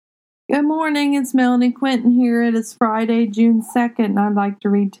Good morning, it's Melanie Quinton here. It is Friday, June 2nd, and I'd like to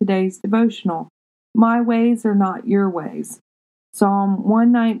read today's devotional. My ways are not your ways. Psalm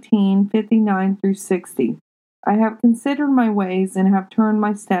 119, 59 through 60. I have considered my ways and have turned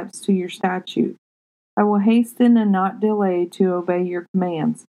my steps to your statutes. I will hasten and not delay to obey your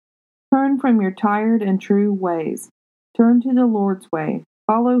commands. Turn from your tired and true ways. Turn to the Lord's way.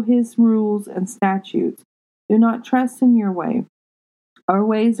 Follow his rules and statutes. Do not trust in your way. Our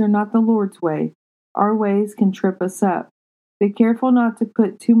ways are not the Lord's way. Our ways can trip us up. Be careful not to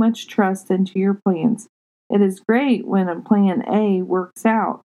put too much trust into your plans. It is great when a plan A works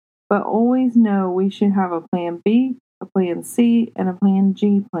out, but always know we should have a plan B, a plan C, and a plan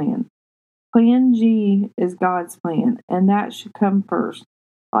G plan. Plan G is God's plan, and that should come first.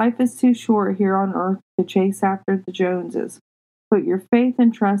 Life is too short here on earth to chase after the Joneses. Put your faith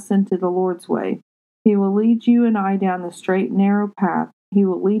and trust into the Lord's way. He will lead you and I down the straight and narrow path. He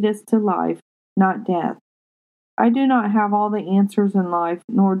will lead us to life, not death. I do not have all the answers in life,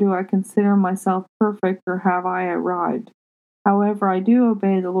 nor do I consider myself perfect or have I arrived. However, I do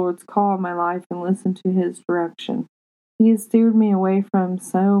obey the Lord's call in my life and listen to his direction. He has steered me away from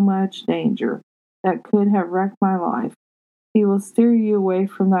so much danger that could have wrecked my life. He will steer you away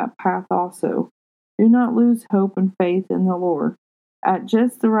from that path also. Do not lose hope and faith in the Lord. At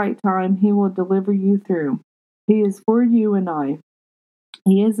just the right time, he will deliver you through. He is for you and I.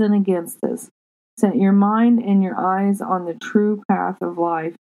 He isn't against us. Set your mind and your eyes on the true path of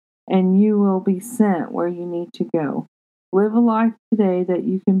life, and you will be sent where you need to go. Live a life today that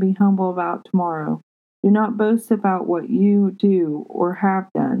you can be humble about tomorrow. Do not boast about what you do or have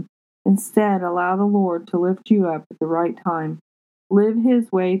done. Instead, allow the Lord to lift you up at the right time. Live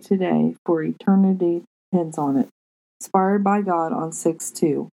his way today, for eternity depends on it. Inspired by God on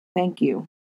 6/2. Thank you.